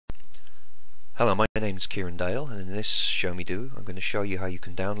Hello, my name is Kieran Dale, and in this Show Me Do I'm going to show you how you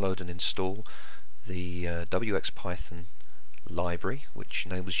can download and install the wxPython library, which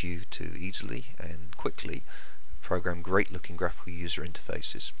enables you to easily and quickly program great looking graphical user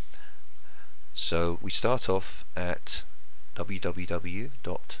interfaces. So we start off at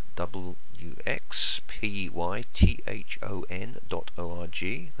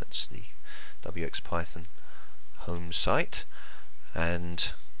www.wxPython.org. That's the wxPython home site,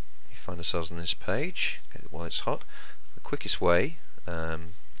 and find ourselves on this page. Get it while it's hot. The quickest way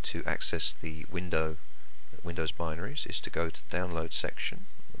to access the Windows binaries is to go to the download section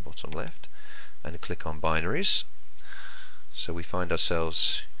at the bottom left and click on binaries. So we find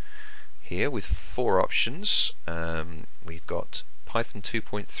ourselves here with four options. We've got Python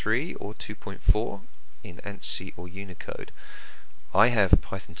 2.3 or 2.4 in ANSI or Unicode. I have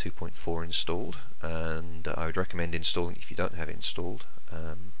Python 2.4 installed, and I would recommend installing it if you don't have it installed,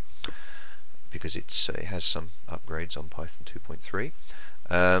 because it has some upgrades on Python 2.3.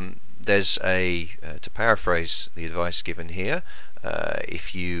 There's to paraphrase the advice given here,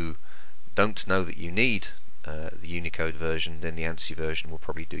 if you don't know that you need the Unicode version, then the ANSI version will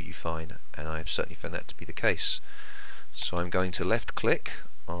probably do you fine, and I have certainly found that to be the case. So I'm going to left click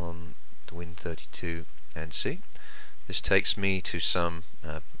on the Win32 ANSI. This takes me to some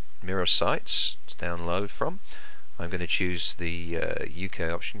mirror sites to download from. I'm going to choose the UK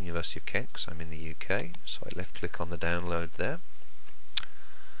option, University of Kent, because I'm in the UK. So I left click on the download there,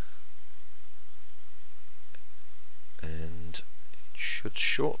 and it should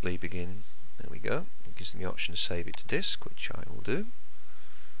shortly begin. There we go. It gives me the option to save it to disk, which I will do.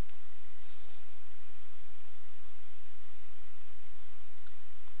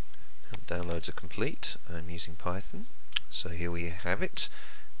 And downloads are complete. I'm using Python, so here we have it.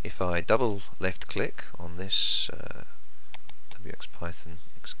 If I double left click on this wxPython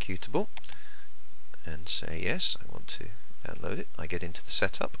executable and say yes, I want to download it, I get into the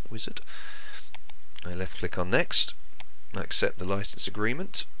setup wizard. I left click on next, I accept the license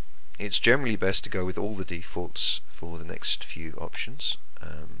agreement. It's generally best to go with all the defaults for the next few options.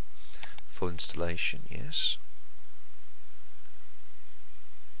 Full installation, yes.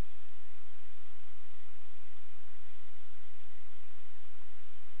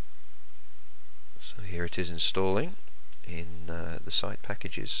 So here it is installing in the site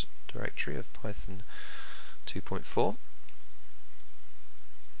packages directory of Python 2.4.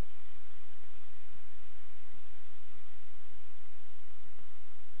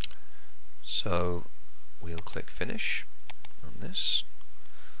 So we'll click finish on this,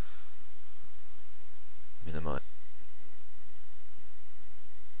 minimize,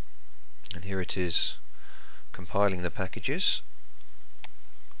 and here it is compiling the packages.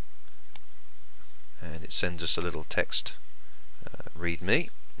 And it sends us a little text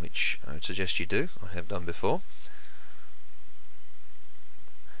readme, which I would suggest you do. I have done before,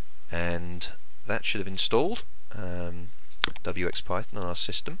 and that should have installed wxPython on our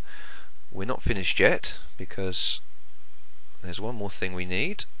system. We're not finished yet, because there's one more thing we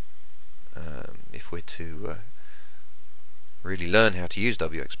need if we're to really learn how to use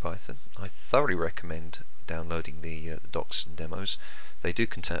wxPython. I thoroughly recommend downloading the docs and demos. They do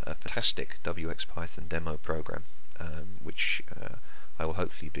contain a fantastic wxPython demo program, which I will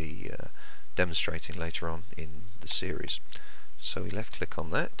hopefully be demonstrating later on in the series. So we left click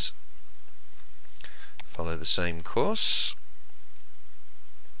on that, follow the same course,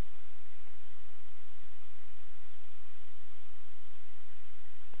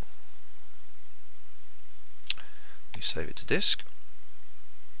 we save it to disk.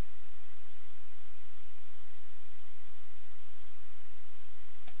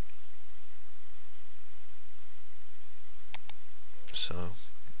 So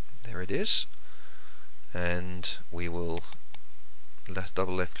there it is, and we will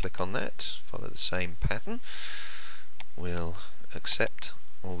double left click on that, follow the same pattern. We'll accept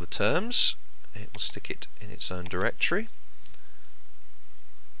all the terms, it will stick it in its own directory.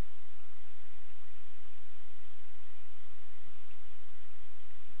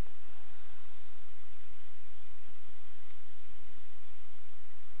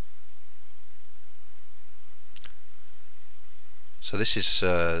 So this is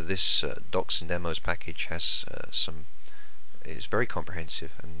this docs and demos package has is very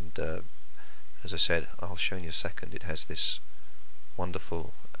comprehensive, and as I said, I'll show you in a second. It has this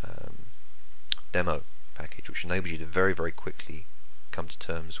wonderful demo package, which enables you to very quickly come to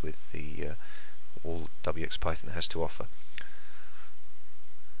terms with the all wxPython has to offer.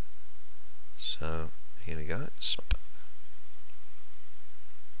 So here we go.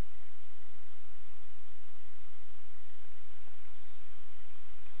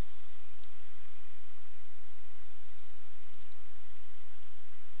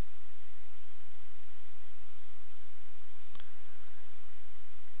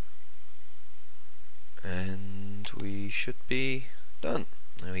 should be done.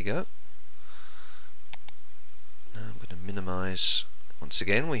 There we go. Now I'm going to minimize. Once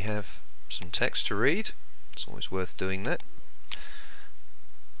again, we have some text to read. It's always worth doing that.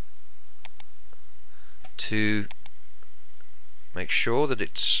 To make sure that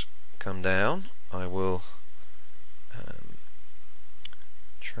it's come down, I will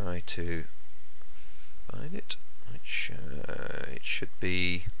try to find it, which it should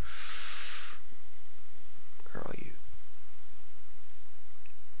be. Where are you?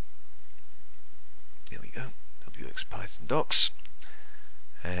 There we go, wxPython docs.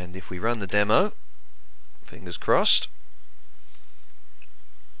 And if we run the demo, fingers crossed,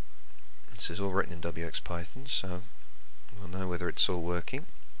 this is all written in wxPython, so we'll know whether it's all working.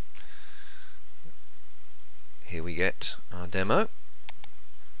 Here we get our demo,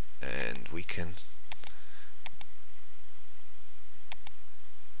 and we can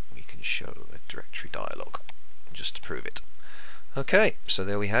show a directory dialog just to prove it. Okay, so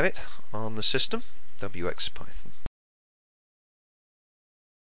there we have it on the system, wxPython.